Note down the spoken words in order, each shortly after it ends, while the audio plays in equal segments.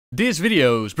This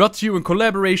video is brought to you in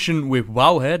collaboration with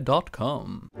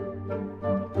WoWhead.com.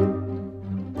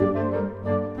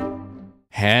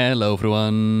 Hello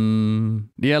everyone!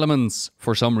 The elements,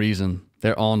 for some reason,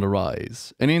 they're on the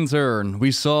rise. And in turn,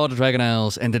 we saw the Dragon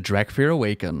Isles and the Dragfear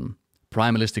awaken.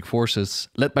 Primalistic forces,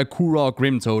 led by Kurok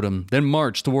Grimtotem, then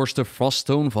marched towards the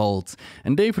Froststone Vault,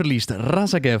 and they've released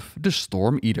Raszageth, the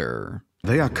Storm Eater.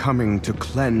 They are coming to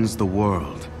cleanse the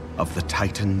world of the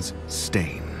Titan's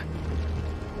stain.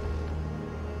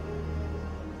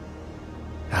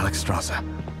 Alexstrasza,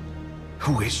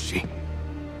 who is she?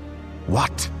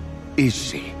 What is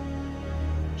she?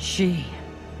 She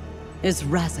is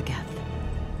Raszageth,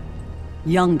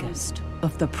 youngest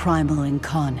of the Primal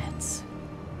Incarnates.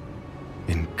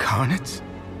 Incarnates?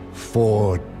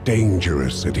 4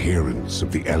 dangerous adherents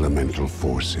of the elemental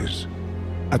forces.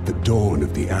 At the dawn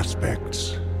of the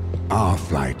aspects, our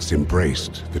flights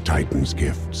embraced the Titan's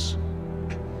gifts.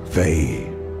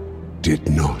 They did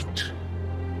not.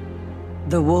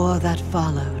 The war that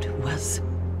followed was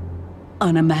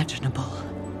unimaginable,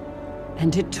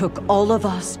 and it took all of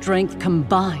our strength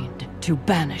combined to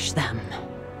banish them.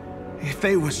 If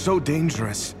they were so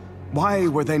dangerous, why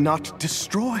were they not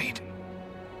destroyed?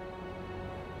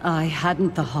 I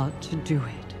hadn't the heart to do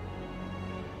it.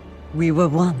 We were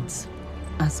once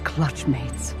as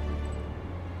clutchmates.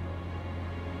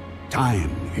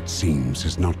 Time, it seems,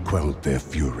 has not quelled their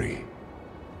fury.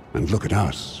 And look at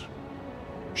us.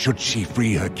 Should she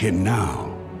free her kin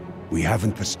now, we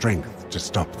haven't the strength to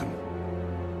stop them.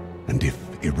 And if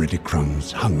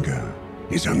Iridicrum's hunger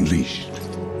is unleashed,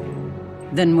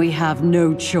 then we have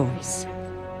no choice.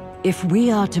 If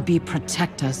we are to be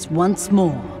protectors once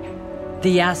more,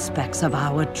 the aspects of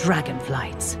our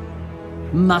dragonflights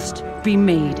must be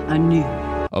made anew.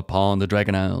 Upon the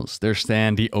Dragon Isles, there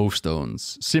stand the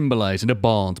oathstones, symbolizing the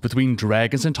bond between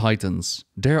dragons and titans,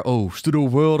 their oaths to the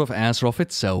world of Azeroth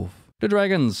itself. The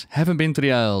dragons haven't been to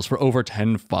the Isles for over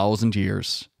 10,000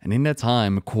 years, and in that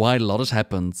time quite a lot has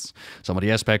happened. Some of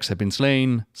the aspects have been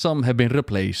slain, some have been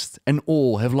replaced, and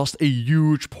all have lost a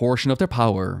huge portion of their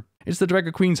power. It's the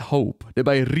Dragon Queen's hope that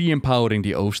by re-empowering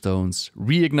the oathstones,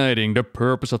 reigniting the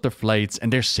purpose of their flights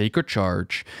and their sacred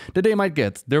charge, that they might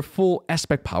get their full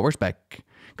aspect powers back.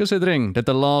 Considering that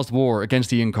the last war against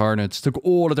the Incarnates took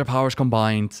all of their powers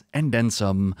combined, and then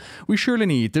some, we surely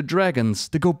need the dragons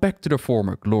to go back to their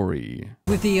former glory.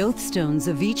 With the oathstones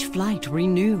of each flight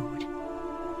renewed,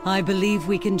 I believe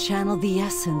we can channel the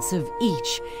essence of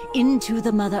each into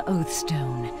the Mother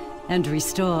Oathstone and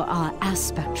restore our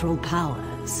aspectral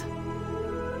powers.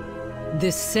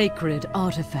 This sacred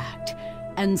artifact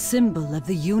and symbol of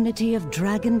the unity of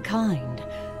dragonkind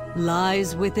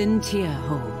lies within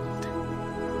Tierhold.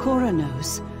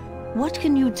 Coronos, what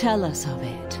can you tell us of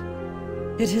it?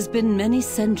 It has been many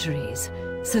centuries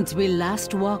since we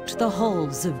last walked the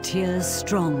halls of Tyr's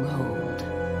stronghold.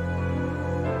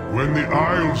 When the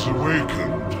Isles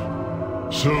awakened,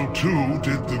 so too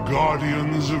did the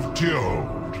Guardians of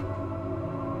Tyrhold.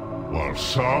 While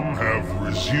some have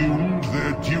resumed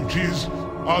their duties,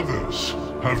 others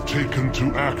have taken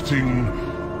to acting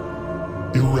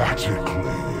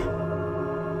erratically.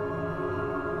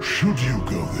 Should you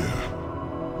go there,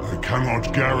 I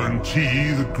cannot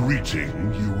guarantee the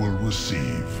greeting you will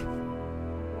receive.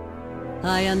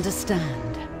 I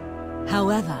understand.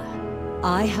 However,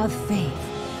 I have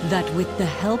faith that with the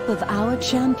help of our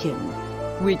champion,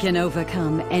 we can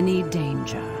overcome any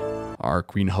danger. Our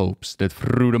queen hopes that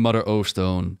through the Mother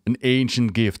Oathstone, an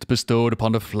ancient gift bestowed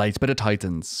upon the flights by the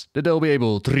Titans, that they'll be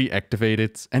able to reactivate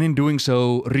it, and in doing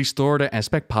so, restore their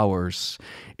aspect powers.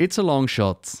 It's a long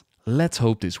shot. Let's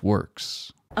hope this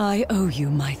works. I owe you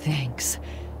my thanks.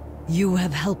 You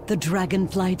have helped the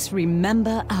dragonflights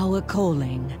remember our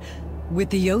calling. With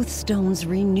the oathstones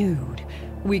renewed,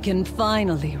 we can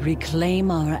finally reclaim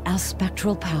our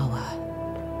aspectral power.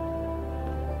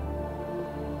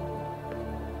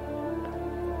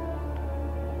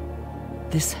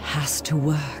 This has to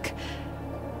work.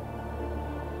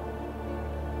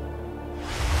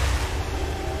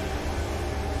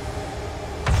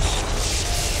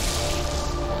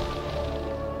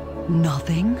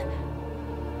 Nothing?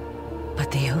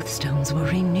 But the oathstones were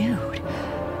renewed.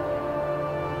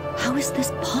 How is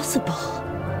this possible?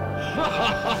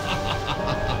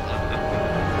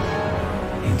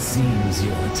 It seems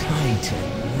your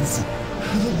titans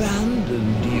have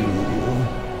abandoned you.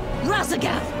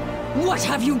 Raszageth! What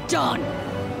have you done?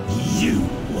 You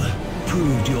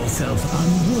proved yourself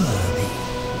unworthy,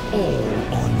 all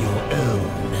on your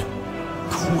own,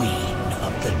 Queen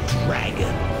of the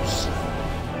Dragons.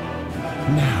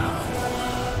 Now,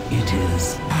 it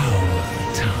is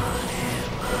our time.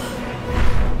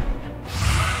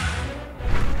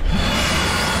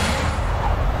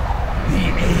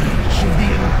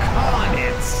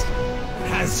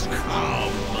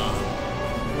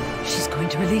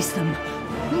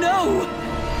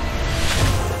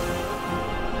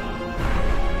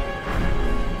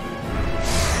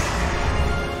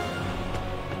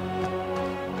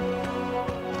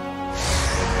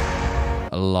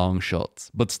 long shot,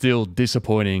 but still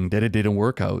disappointing that it didn't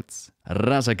work out.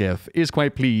 Raszageth is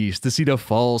quite pleased to see the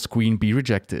false queen be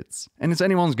rejected, and it's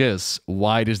anyone's guess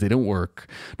why this didn't work.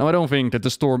 Now, I don't think that the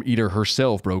Storm Eater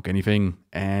herself broke anything,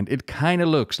 and it kinda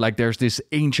looks like there's this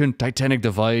ancient titanic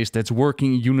device that's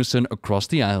working in unison across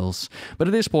the Isles, but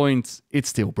at this point, it's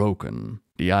still broken.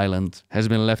 The island has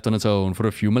been left on its own for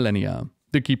a few millennia.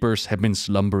 The keepers have been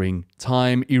slumbering,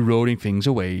 time eroding things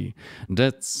away.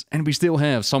 And we still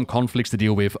have some conflicts to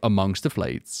deal with amongst the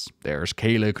fleets. There's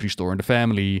Kalec restoring the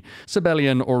family,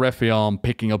 Sebelian or Rephiam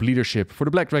picking up leadership for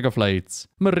the Black Dragon Fleet,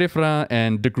 Marifra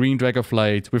and the Green Dragon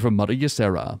Fleet with her mother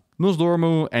Ysera,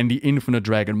 Nosdormu and the Infinite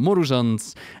Dragon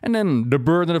Moruzand, and then the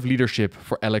burden of leadership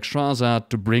for Alexstrasza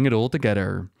to bring it all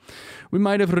together. We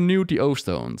might have renewed the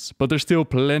oathstones, but there's still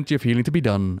plenty of healing to be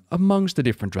done amongst the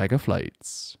different dragon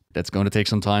flights. That's going to take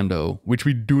some time though, which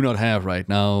we do not have right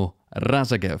now.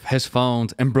 Raszageth has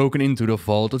found and broken into the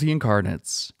vault of the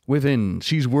Incarnates. Within,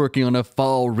 she's working on a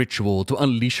foul ritual to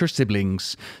unleash her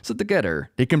siblings, so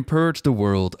together they can purge the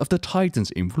world of the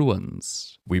Titan's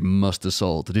influence. We must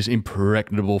assault this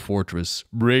impregnable fortress,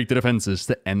 break the defenses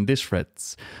to end this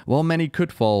threat. While many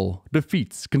could fall,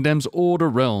 defeat condemns all the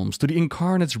realms to the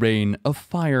Incarnate's reign of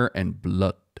fire and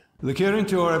blood. The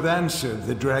Kirintor have answered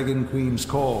the Dragon Queen's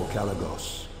call,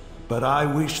 Kalagos. But I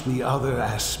wish the other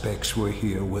aspects were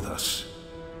here with us.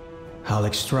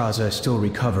 Alexstrasza is still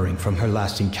recovering from her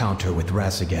last encounter with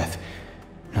Raszageth.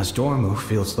 Nosdormu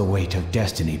feels the weight of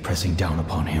destiny pressing down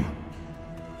upon him.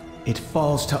 It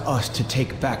falls to us to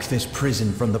take back this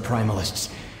prison from the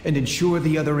Primalists and ensure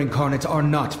the other Incarnates are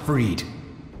not freed.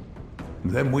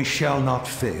 Then we shall not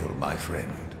fail, my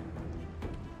friend.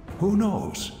 Who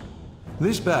knows?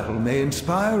 This battle may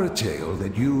inspire a tale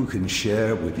that you can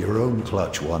share with your own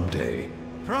clutch one day.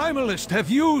 Primalists have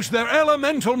used their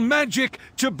elemental magic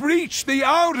to breach the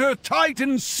outer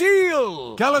Titan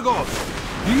seal!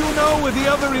 Kalagos, do you know where the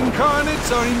other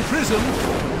Incarnates are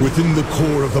imprisoned? Within the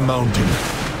core of the mountain.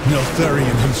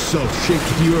 Neltharion himself shaped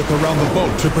the earth around the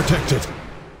vault to protect it.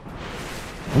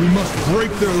 We must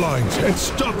break their lines and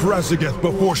stop Raszageth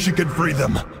before she can free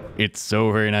them. It's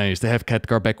so very nice to have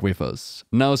Khadgar back with us,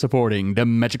 now supporting the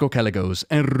magical Kalagos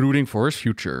and rooting for his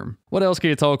future. What else can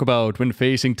you talk about when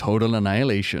facing total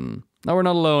annihilation? Now we're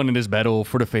not alone in this battle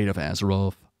for the fate of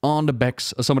Azeroth. On the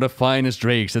backs of some of the finest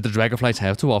drakes that the Dragonflights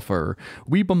have to offer,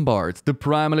 we bombard the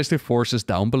primalistic forces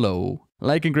down below.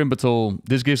 Like in Grim Battle,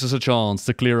 this gives us a chance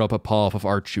to clear up a path of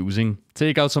our choosing,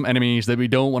 take out some enemies that we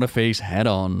don't want to face head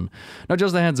on. Now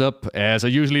just a heads up, as I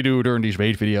usually do during these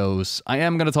raid videos, I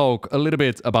am going to talk a little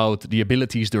bit about the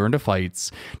abilities during the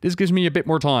fights. This gives me a bit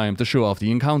more time to show off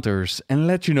the encounters and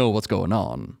let you know what's going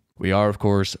on. We are, of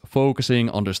course, focusing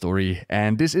on the story,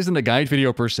 and this isn't a guide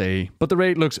video per se, but the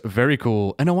raid looks very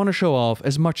cool and I want to show off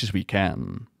as much as we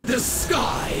can. The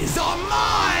skies are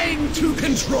mine to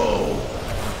control!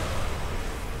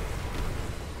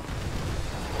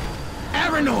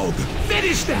 Aranog,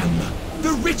 finish them!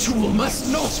 The ritual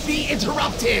must not be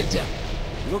interrupted!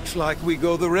 Looks like we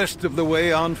go the rest of the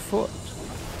way on foot.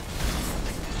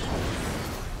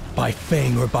 By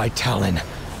Fang or by Talon,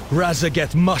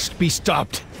 Raszageth must be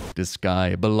stopped! This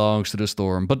sky belongs to the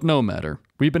storm, but no matter.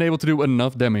 We've been able to do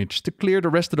enough damage to clear the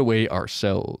rest of the way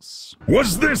ourselves.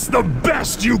 Was this the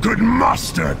best you could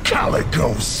muster,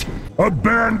 Kalagos? A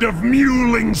band of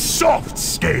mewling soft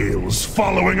scales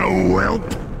following a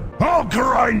whelp? I'll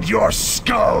grind your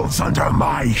skulls under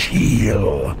my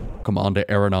heel. Commander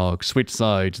Aranog switched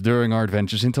sides during our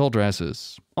adventures in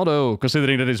Teldrassus. Although,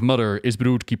 considering that his mother is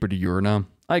Broodkeeper Diurna,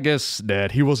 I guess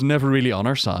that he was never really on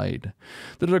our side.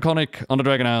 The Draconic on the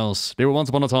Dragon Isles, they were once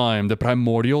upon a time the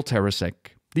primordial Terrasec.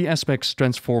 The aspects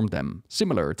transformed them,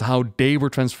 similar to how they were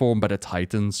transformed by the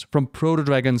Titans from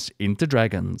proto-dragons into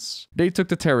dragons. They took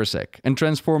the Terrasec and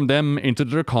transformed them into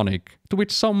the Draconic, to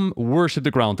which some worship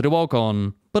the ground that they walk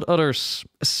on, but others,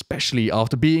 especially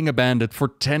after being abandoned for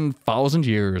 10,000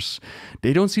 years,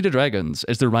 they don't see the dragons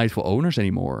as the rightful owners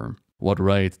anymore. What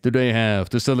right do they have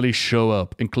to suddenly show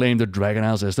up and claim the Dragon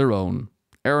Isles as their own?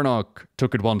 Aranog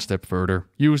took it one step further,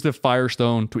 used the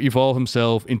Firestone to evolve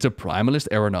himself into Primalist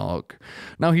Aranog.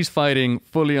 Now he's fighting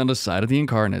fully on the side of the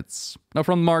Incarnates. Now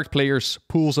from marked players,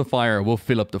 pools of fire will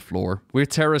fill up the floor, with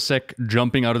Terrasec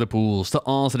jumping out of the pools to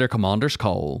answer their commander's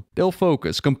call. They'll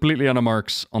focus completely on the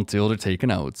marks until they're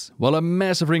taken out, while a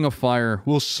massive ring of fire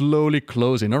will slowly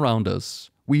close in around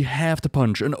us. We have to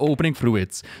punch an opening through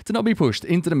it to not be pushed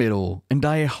into the middle and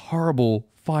die a horrible,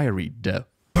 fiery death.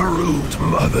 Brute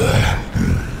mother,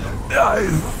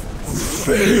 I've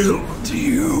failed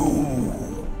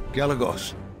you.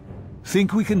 Kalagos,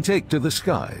 think we can take to the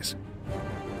skies?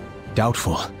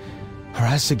 Doubtful.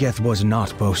 Raszageth was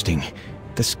not boasting.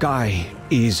 The sky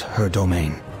is her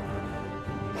domain.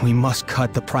 We must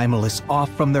cut the Primalists off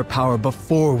from their power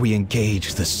before we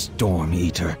engage the Storm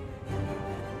Eater.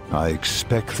 I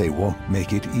expect they won't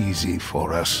make it easy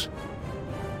for us.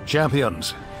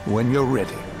 Champions, when you're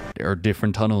ready. There are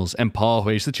different tunnels and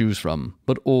pathways to choose from,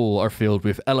 but all are filled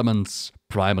with elements,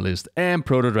 Primalists and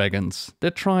Proto-Dragons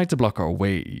that try to block our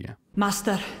way.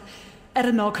 Master,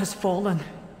 Eranog has fallen.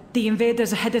 The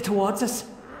invaders are headed towards us.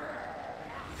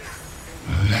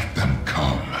 Let them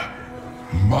come.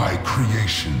 My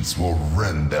creations will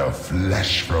rend their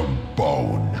flesh from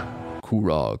bone.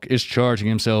 Kurog is charging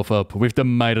himself up with the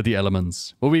might of the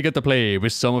elements, but we get to play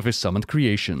with some of his summoned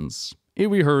creations. If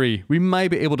we hurry, we might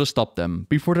be able to stop them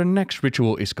before the next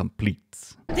ritual is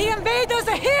complete. The invaders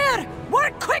are here!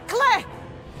 Work quickly!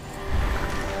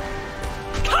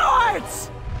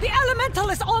 Cowards! The elemental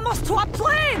is almost to our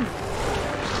plane!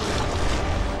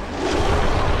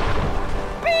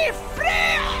 Be free!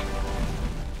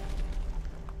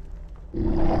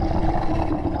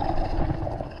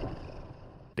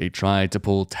 They tried to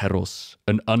pull Teros,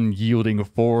 an unyielding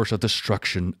force of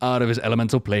destruction, out of his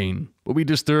elemental plane, but we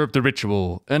disturbed the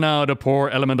ritual, and now the poor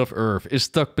element of Earth is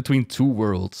stuck between two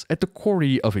worlds at the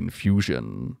quarry of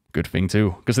infusion. Good thing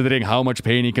too, considering how much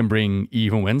pain he can bring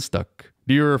even when stuck.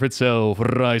 The Earth itself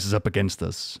rises up against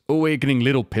us, awakening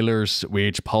little pillars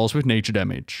which pulse with nature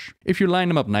damage. If you line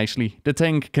them up nicely, the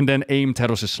tank can then aim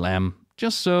Teros' slam,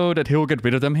 just so that he'll get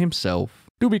rid of them himself.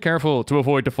 Do be careful to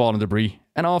avoid the fallen debris,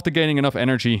 and after gaining enough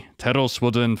energy, Teros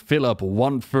will then fill up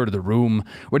 1/3 of the room,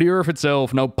 where the Earth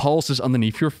itself now pulses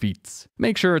underneath your feet.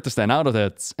 Make sure to stand out of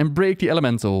that, and break the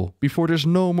elemental before there's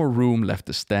no more room left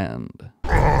to stand.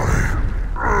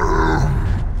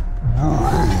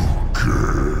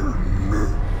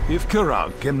 If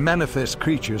Kurog can manifest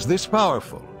creatures this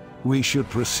powerful, we should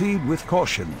proceed with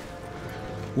caution.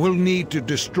 We'll need to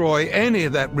destroy any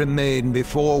that remain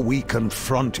before we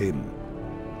confront him.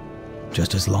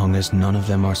 Just as long as none of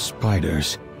them are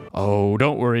spiders. Oh,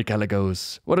 don't worry,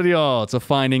 Calicos. What are the odds of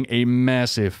finding a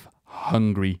massive,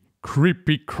 hungry,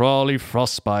 creepy, crawly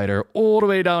frost spider all the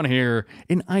way down here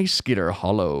in Ice Skitter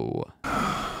Hollow?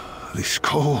 This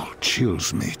cold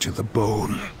chills me to the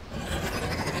bone.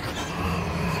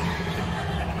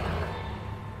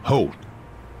 Hold.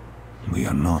 We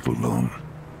are not alone.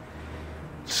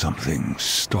 Something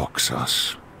stalks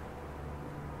us.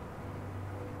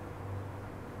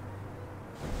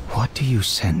 What do you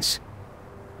sense?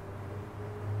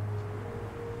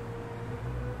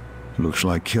 Looks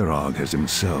like Kurog has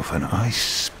himself an ice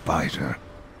spider,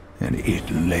 and it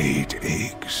laid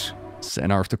eggs.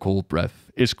 Senarth the Cold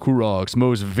Breath is Kurog's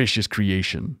most vicious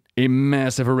creation. A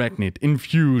massive arachnid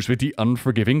infused with the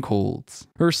unforgiving cold.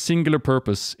 Her singular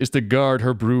purpose is to guard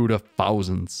her brood of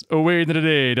thousands, awaiting the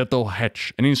day that they'll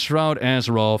hatch and enshroud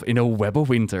Azeroth in a web of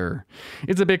winter.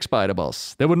 It's a big spider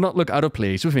boss that would not look out of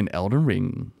place within Elden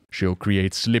Ring. She'll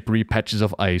create slippery patches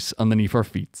of ice underneath her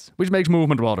feet, which makes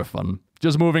movement rather fun.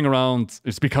 Just moving around,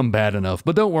 it's become bad enough,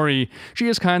 but don't worry, she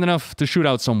is kind enough to shoot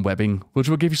out some webbing, which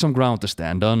will give you some ground to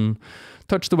stand on.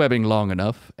 Touch the webbing long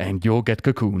enough, and you'll get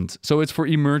cocooned, so it's for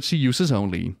emergency uses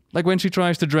only. Like when she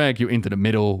tries to drag you into the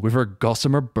middle with her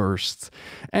gossamer burst.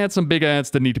 Add some big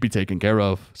ads that need to be taken care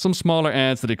of, some smaller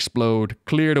ads that explode,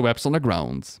 clear the webs on the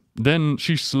ground. Then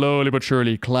she slowly but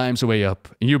surely climbs her way up,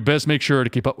 and you best make sure to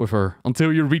keep up with her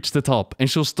until you reach the top, and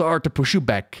she'll start to push you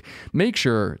back. Make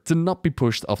sure to not be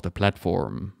pushed off the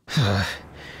platform.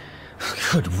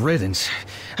 Good riddance.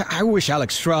 I wish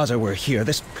Alexstrasza were here.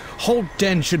 This whole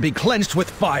den should be cleansed with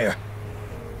fire.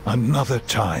 Another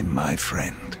time, my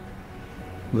friend.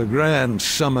 The Grand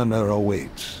Summoner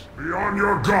awaits. Be on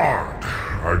your guard.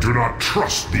 I do not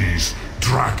trust these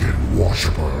dragon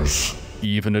worshippers.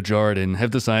 Even the Jarden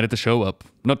have decided to show up,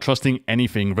 not trusting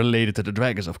anything related to the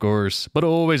dragons of course, but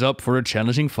always up for a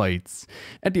challenging fight.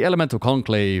 At the Elemental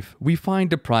Conclave, we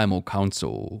find the Primal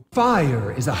Council.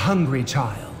 Fire is a hungry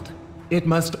child. It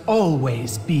must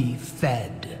always be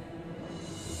fed.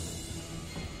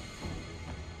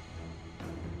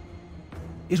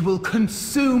 It will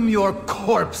consume your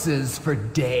corpses for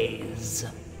days.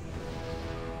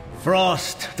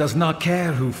 Frost does not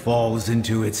care who falls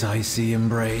into its icy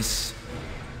embrace.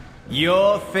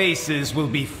 Your faces will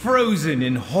be frozen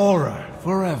in horror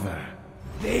forever.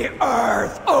 The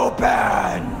earth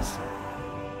opens!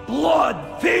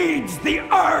 Blood feeds the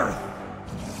earth!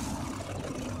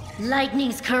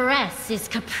 Lightning's caress is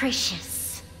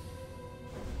capricious.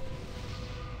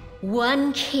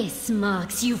 One kiss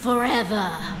marks you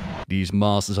forever. These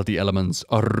masters of the elements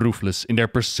are ruthless in their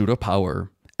pursuit of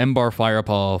power. Ember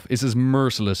Firepaw is as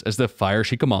merciless as the fire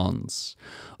she commands.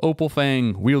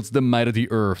 Opalfang wields the might of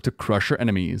the earth to crush her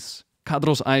enemies.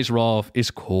 Khadros Ice-Wrath is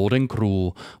cold and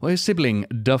cruel, while his sibling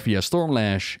Dufia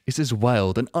Stormlash is as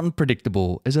wild and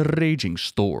unpredictable as a raging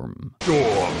storm.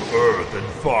 Storm, earth, and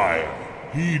fire.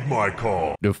 Heed my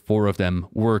call. The four of them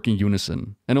work in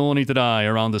unison, and all need to die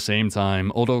around the same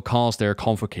time, although cast their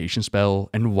convocation spell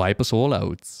and wipe us all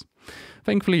out.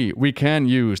 Thankfully, we can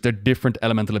use their different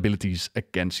elemental abilities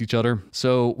against each other.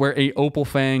 So, where a Opal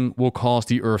Fang will cause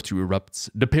the earth to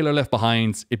erupt, the pillar left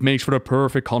behind, it makes for the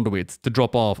perfect conduit to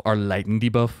drop off our lightning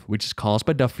debuff, which is caused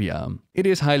by Dufia. It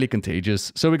is highly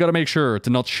contagious, so we gotta make sure to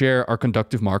not share our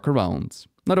conductive mark around.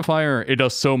 Now the fire, it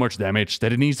does so much damage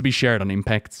that it needs to be shared on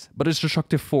impact, but its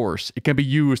destructive force, it can be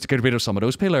used to get rid of some of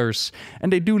those pillars,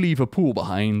 and they do leave a pool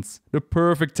behind, the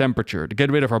perfect temperature to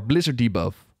get rid of our blizzard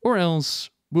debuff, or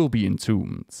else we'll be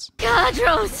entombed.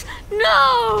 Khadros,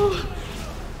 no!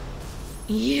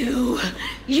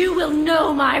 You will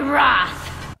know my wrath!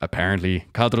 Apparently,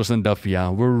 Khadros and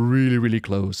Dufia were really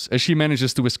close as she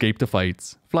manages to escape the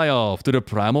fight, fly off to the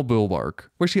Primal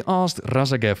Bulwark, where she asked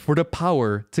Raszageth for the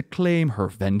power to claim her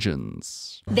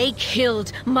vengeance. They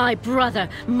killed my brother.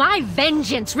 My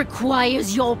vengeance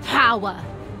requires your power.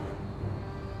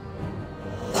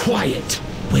 Quiet,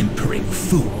 whimpering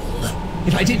fool.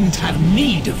 If I didn't have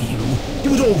need of you, you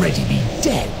would already be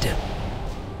dead.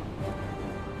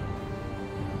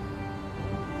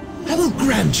 I will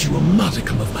grant you a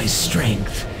modicum of my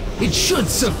strength. It should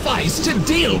suffice to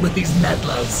deal with these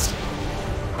meddlers.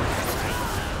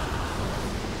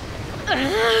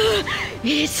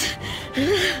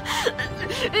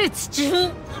 It's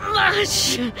too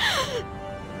much.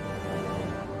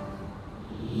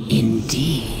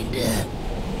 Indeed.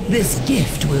 This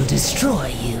gift will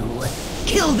destroy you.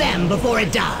 Kill them before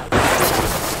it does.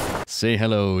 Say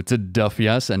hello to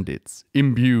Dufia Ascended.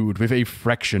 Imbued with a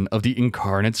fraction of the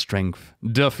incarnate strength,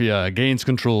 Dufia gains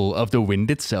control of the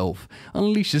wind itself,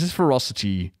 unleashes its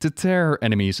ferocity to tear her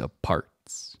enemies apart.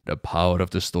 The power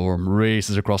of the storm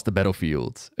races across the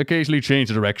battlefield, occasionally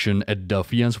changing direction at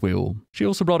Dufia's will. She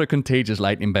also brought a contagious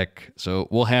lightning back, so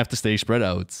we'll have to stay spread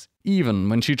out, even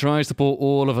when she tries to pull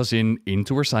all of us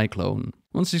into her cyclone.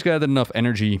 Once she's gathered enough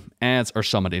energy, adds are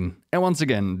summoned in, and once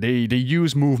again, they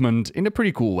use movement in a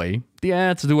pretty cool way. The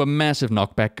adds do a massive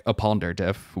knockback upon their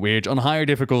death, which on higher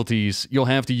difficulties you'll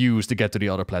have to use to get to the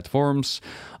other platforms.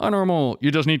 On normal, you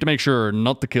just need to make sure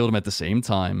not to kill them at the same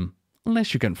time.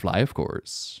 Unless you can fly, of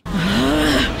course.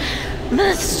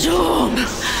 The storm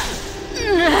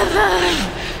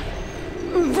never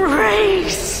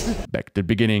breaks. Back to the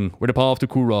beginning, where the path to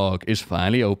Kurog is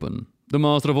finally open. The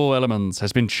Master of all elements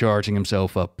has been charging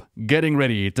himself up, getting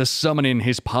ready to summon in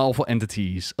his powerful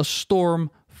entities of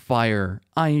storm, fire,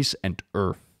 ice, and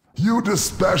earth. You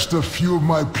dispatched a few of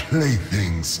my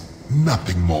playthings,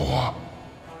 nothing more.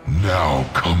 Now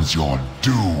comes your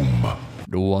doom.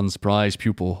 The once prized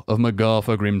pupil of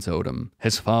Magatha Grimtotem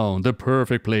has found the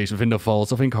perfect place within the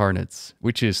vaults of Incarnates,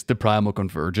 which is the Primal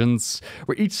Convergence,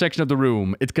 where each section of the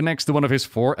room, it connects to one of his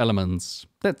 4 elements.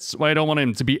 That's why I don't want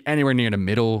him to be anywhere near the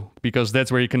middle, because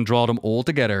that's where you can draw them all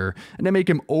together, and then make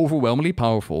him overwhelmingly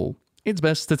powerful. It's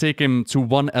best to take him to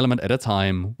one element at a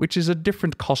time, which is a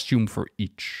different costume for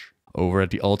each. Over at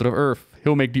the Altar of Earth,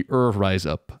 he'll make the earth rise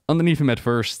up, underneath him at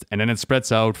first, and then it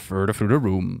spreads out further through the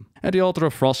room. At the Altar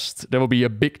of Frost, there will be a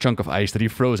big chunk of ice that he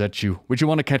throws at you, which you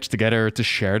want to catch together to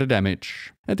share the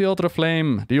damage. At the Altar of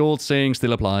Flame, the old saying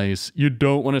still applies, you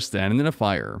don't want to stand in a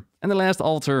fire. And the last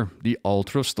altar, the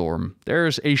Altar of Storm,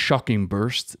 there's a shocking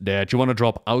burst that you want to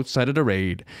drop outside of the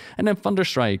raid, and then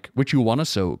Thunderstrike, which you want to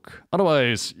soak.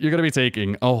 Otherwise, you're going to be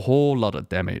taking a whole lot of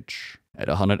damage. At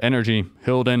 100 energy,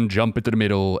 he'll then jump into the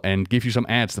middle and give you some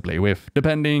adds to play with,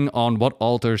 depending on what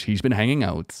altars he's been hanging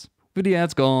out. With the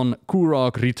adds gone,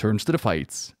 Kurog returns to the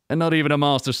fight, and not even a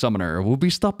Master Summoner will be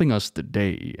stopping us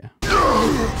today. I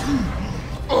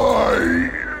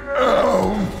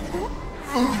am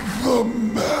the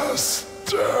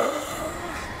Master.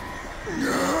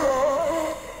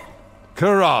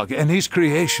 Kurog and his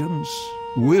creations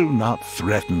will not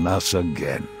threaten us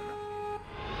again.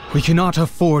 We cannot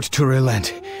afford to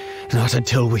relent. Not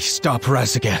until we stop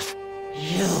Raszageth.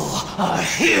 You are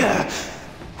here,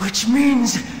 which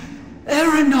means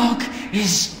Eranog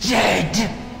is dead.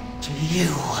 To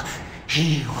you,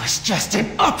 he was just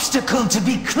an obstacle to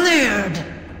be cleared.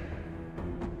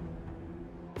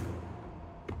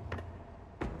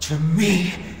 To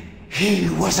me, he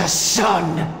was a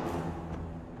son.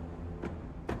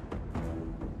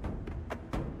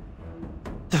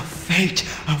 The fate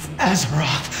of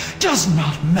Azeroth does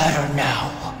not matter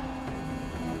now.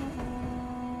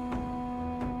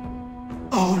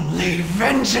 Only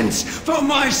vengeance for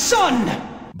my son!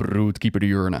 Broodkeeper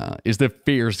Diurna is the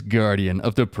fierce guardian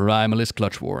of the Primalist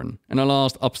Clutchworn, and a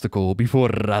last obstacle before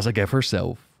Raszageth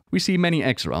herself. We see many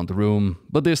X around the room,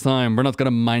 but this time we're not gonna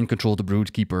mind control the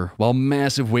Broodkeeper while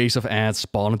massive waves of ads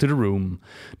spawn into the room.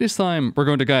 This time we're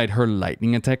going to guide her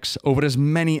lightning attacks over as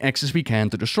many X as we can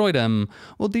to destroy them,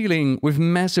 while dealing with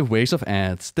massive waves of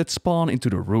ads that spawn into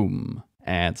the room.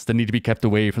 Ads that need to be kept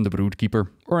away from the Broodkeeper,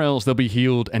 or else they'll be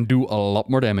healed and do a lot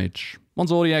more damage.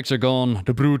 Once all the X are gone,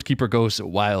 the Broodkeeper goes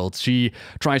wild. She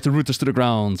tries to root us to the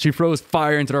ground. She throws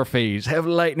fire into our face, have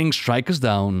lightning strike us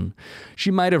down.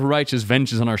 She might have righteous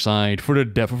vengeance on our side for the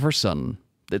death of her son.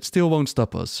 That still won't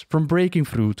stop us from breaking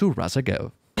through to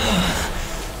Raszageth.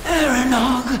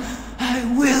 Eranog,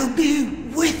 I will be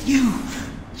with you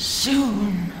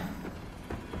soon.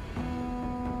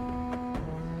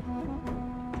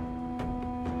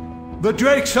 The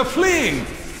Drakes are fleeing!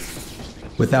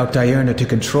 Without Diurna to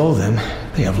control them,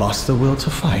 they have lost the will to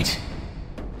fight.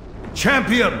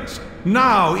 Champions,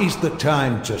 now is the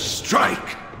time to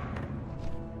strike!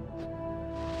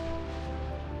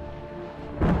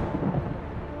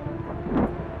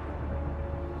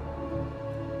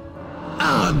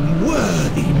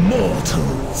 Unworthy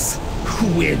mortals,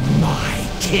 when my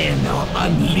kin are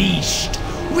unleashed,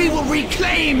 we will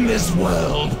reclaim this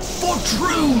world for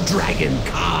true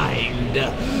dragonkind.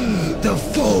 The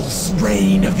false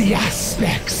reign of the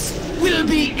aspects will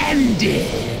be ended.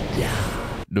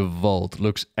 The vault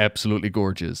looks absolutely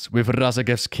gorgeous, with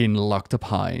Raszageth's kin locked up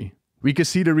high. We can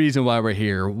see the reason why we're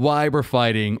here, why we're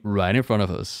fighting right in front of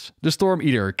us. The Storm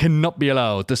Eater cannot be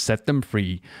allowed to set them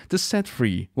free, to set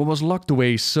free what was locked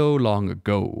away so long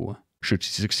ago. Should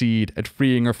she succeed at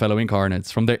freeing her fellow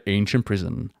Incarnates from their ancient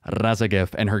prison,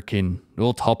 Raszageth and her kin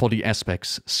will topple the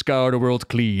aspects, scour the world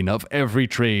clean of every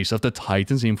trace of the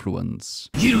Titan's influence.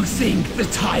 You think the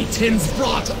Titans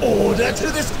brought order to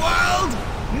this world?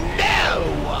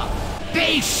 No!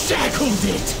 They shackled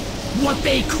it! What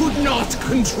they could not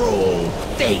control,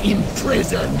 they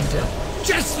imprisoned.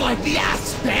 Just like the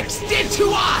aspects did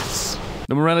to us!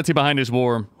 The morality behind this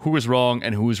war, who is wrong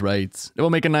and who is right, that will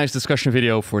make a nice discussion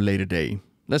video for a later day.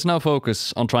 Let's now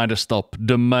focus on trying to stop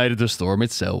the Might of the Storm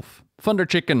itself. Thunder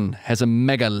Chicken has a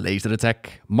mega laser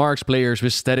attack, marks players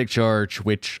with static charge,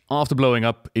 which, after blowing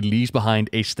up, it leaves behind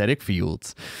a static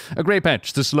field. A great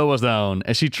patch to slow us down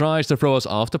as she tries to throw us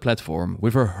off the platform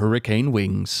with her hurricane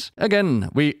wings. Again,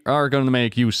 we are going to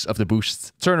make use of the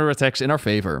boost, turn her attacks in our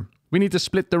favor. We need to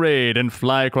split the raid and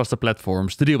fly across the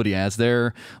platforms to deal with the ads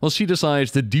there, while she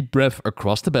decides to deep breath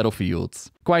across the battlefield.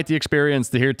 Quite the experience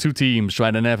to hear two teams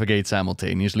try to navigate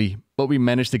simultaneously, but we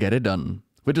managed to get it done.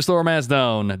 With the storm ads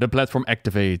down, the platform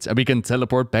activates and we can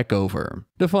teleport back over.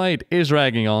 The fight is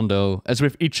dragging on though, as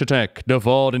with each attack, the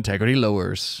vault integrity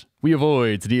lowers. We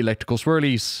avoid the electrical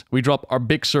swirlies, we drop our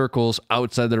big circles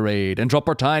outside the raid and drop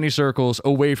our tiny circles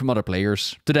away from other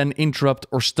players, to then interrupt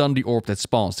or stun the orb that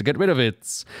spawns to get rid of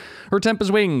it. Her Tempest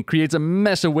Wing creates a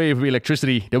massive wave of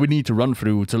electricity that we need to run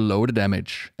through to lower the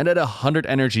damage, and at 100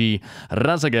 energy,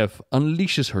 Raszageth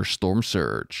unleashes her Storm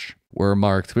Surge. We're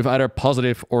marked with either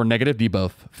positive or negative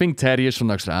debuff, think Thaddeus from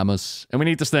Alexstrasza, and we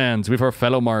need to stand with our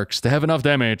fellow marks to have enough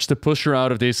damage to push her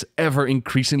out of this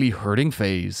ever-increasingly hurting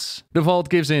phase. The vault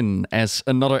gives in as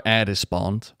another ad is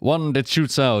spawned, one that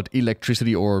shoots out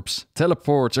electricity orbs,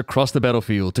 teleports across the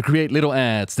battlefield to create little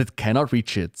ads that cannot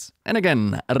reach it. And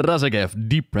again, Raszageth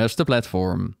deep breaths the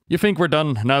platform. You think we're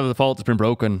done now that the vault has been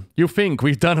broken? You think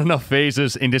we've done enough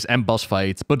phases in this end boss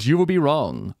fight, but you will be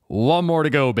wrong. One more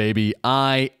to go, baby.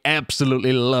 I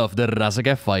absolutely love the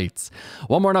Raszageth fight.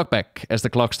 One more knockback as the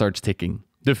clock starts ticking.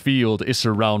 The field is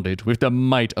surrounded with the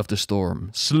might of the storm,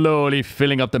 slowly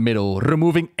filling up the middle,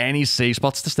 removing any safe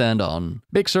spots to stand on.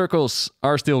 Big circles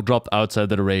are still dropped outside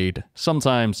the raid,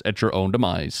 sometimes at your own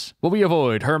demise. But we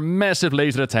avoid her massive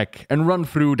laser attack and run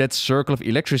through that circle of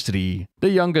electricity.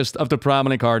 The youngest of the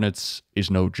Primal Incarnates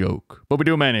is no joke, but we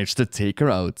do manage to take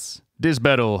her out. This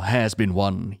battle has been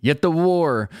won, yet the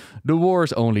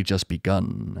war's only just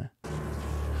begun.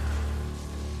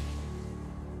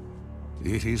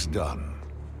 It is done.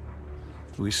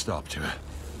 We stopped her.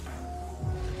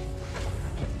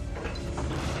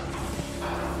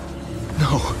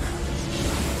 No.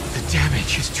 The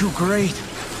damage is too great.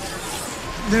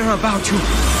 They're about to...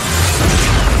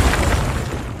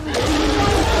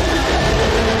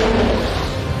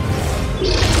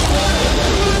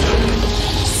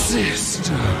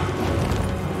 Sister,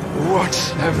 what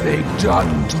have they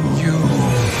done to you?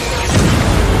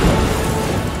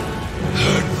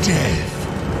 Her death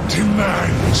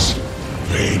demands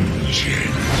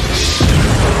vengeance.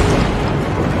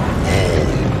 All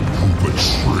who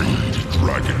betrayed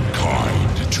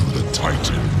dragonkind to the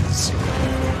Titans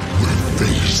will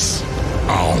face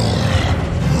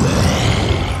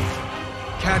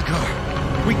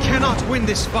cannot win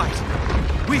this fight.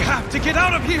 We have to get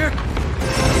out of here!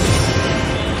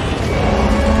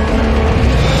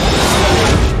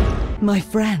 My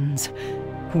friends,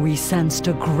 we sensed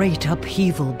a great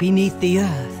upheaval beneath the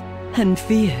earth and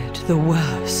feared the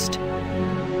worst.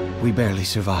 We barely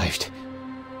survived.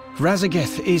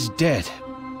 Raszageth is dead,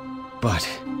 but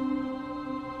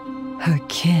her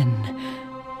kin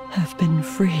have been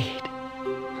freed.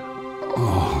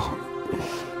 Oh.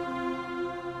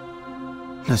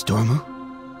 Nasdormu?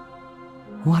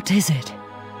 What is it?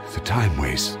 The Time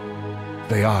Ways.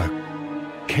 They are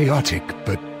chaotic,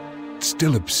 but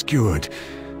still obscured.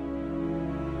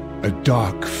 A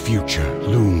dark future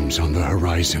looms on the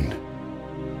horizon.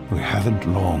 We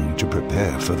haven't long to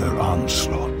prepare for their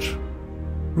onslaught.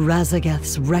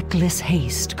 Raszageth's reckless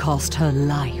haste cost her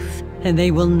life, and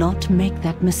they will not make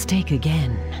that mistake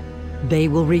again. They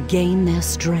will regain their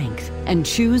strength and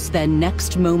choose their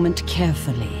next moment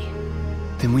carefully.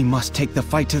 Then we must take the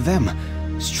fight to them.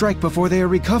 Strike before they are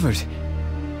recovered.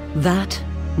 That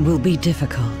will be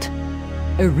difficult.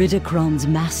 Iridikron's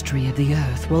mastery of the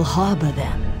Earth will harbor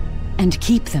them and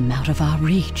keep them out of our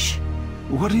reach.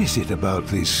 What is it about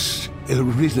this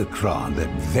Iridikron that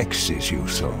vexes you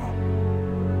so?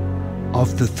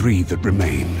 Of the three that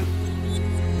remain,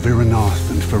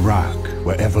 Viranath and Farak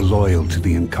were ever loyal to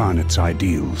the Incarnates'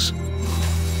 ideals.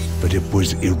 But it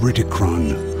was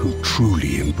Iridikron who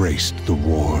truly embraced the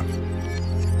war.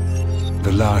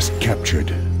 The last captured,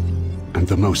 and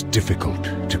the most difficult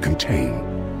to contain.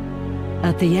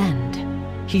 At the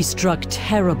end, he struck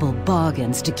terrible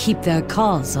bargains to keep their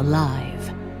cause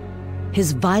alive.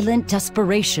 His violent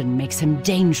desperation makes him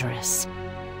dangerous.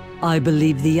 I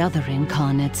believe the other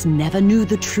Incarnates never knew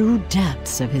the true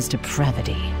depths of his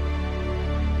depravity.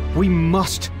 We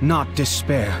must not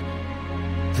despair.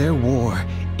 Their war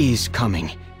is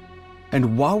coming.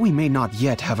 And while we may not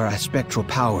yet have our aspectral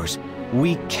powers,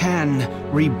 we can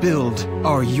rebuild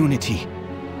our unity.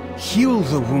 Heal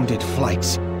the wounded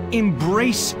flights.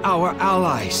 Embrace our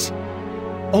allies.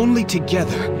 Only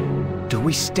together do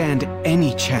we stand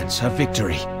any chance of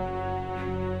victory.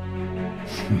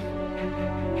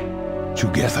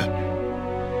 Together.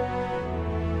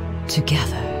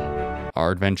 Together.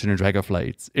 Our adventure in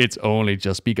Dragonflight, it's only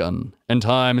just begun, and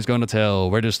time is going to tell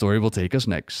where the story will take us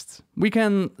next. We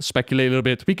can speculate a little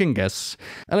bit, we can guess.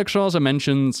 Alexstrasza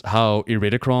mentions how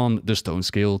Iridikron, the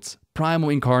Stone-Scaled, Primal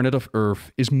Incarnate of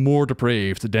Earth, is more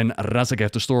depraved than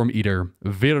Raszageth the Storm Eater,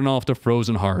 Viranath the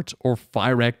Frozen Heart, or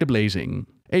Fyrak the Blazing.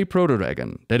 A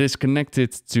proto-dragon that is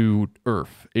connected to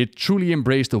Earth. It truly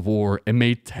embraced the war and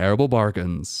made terrible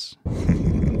bargains.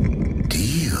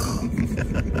 Deal.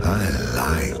 I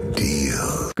like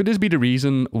deal. Could this be the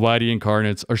reason why the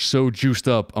Incarnates are so juiced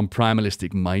up on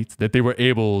primalistic might that they were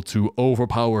able to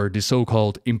overpower the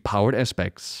so-called empowered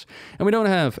aspects? And we don't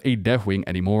have a Deathwing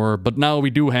anymore, but now we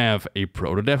do have a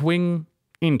proto-Deathwing?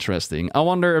 Interesting. I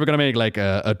wonder if we're gonna make like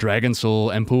a Dragon Soul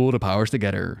and pull the powers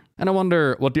together. And I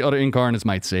wonder what the other Incarnates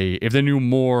might say if they knew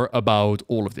more about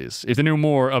all of this. If they knew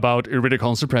more about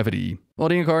Iridikron's depravity. Well,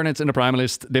 the Incarnates and the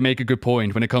Primalist, they make a good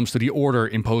point when it comes to the order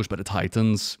imposed by the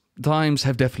Titans. Times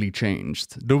have definitely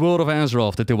changed. The world of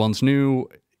Azeroth that they once knew,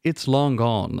 it's long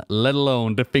gone, let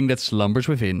alone the thing that slumbers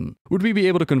within. Would we be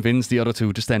able to convince the other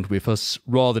two to stand with us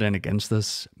rather than against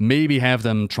us? Maybe have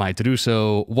them try to do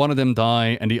so, one of them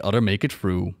die and the other make it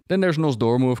through. Then there's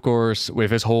Nosdormu, of course,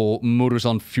 with his whole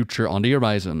Muruzan future on the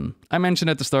horizon. I mentioned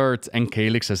at the start, and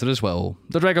Kalik says it as well.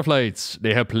 The Dragonflights,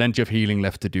 they have plenty of healing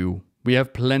left to do. We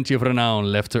have plenty of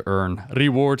renown left to earn,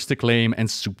 rewards to claim, and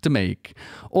soup to make.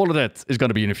 All of that is going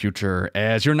to be in the future,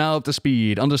 as you're now up to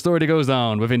speed on the story that goes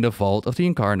down within the Vault of the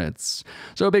Incarnates.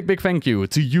 So a big thank you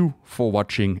to you for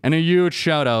watching, and a huge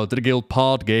shout out to the guild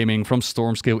Pod Gaming from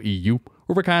Stormscale EU,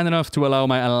 who were kind enough to allow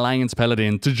my Alliance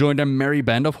Paladin to join their merry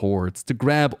band of hordes to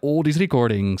grab all these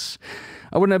recordings.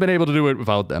 I wouldn't have been able to do it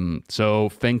without them, so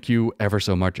thank you ever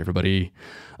so much, everybody.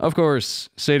 Of course,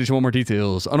 say that you want more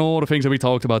details on all the things that we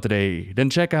talked about today, then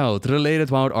check out the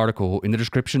related WoW article in the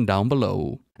description down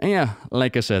below. And yeah,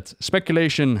 like I said,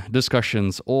 speculation,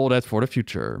 discussions, all that for the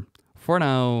future. For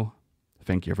now,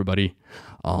 thank you everybody.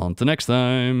 Until next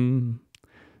time,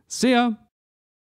 see ya!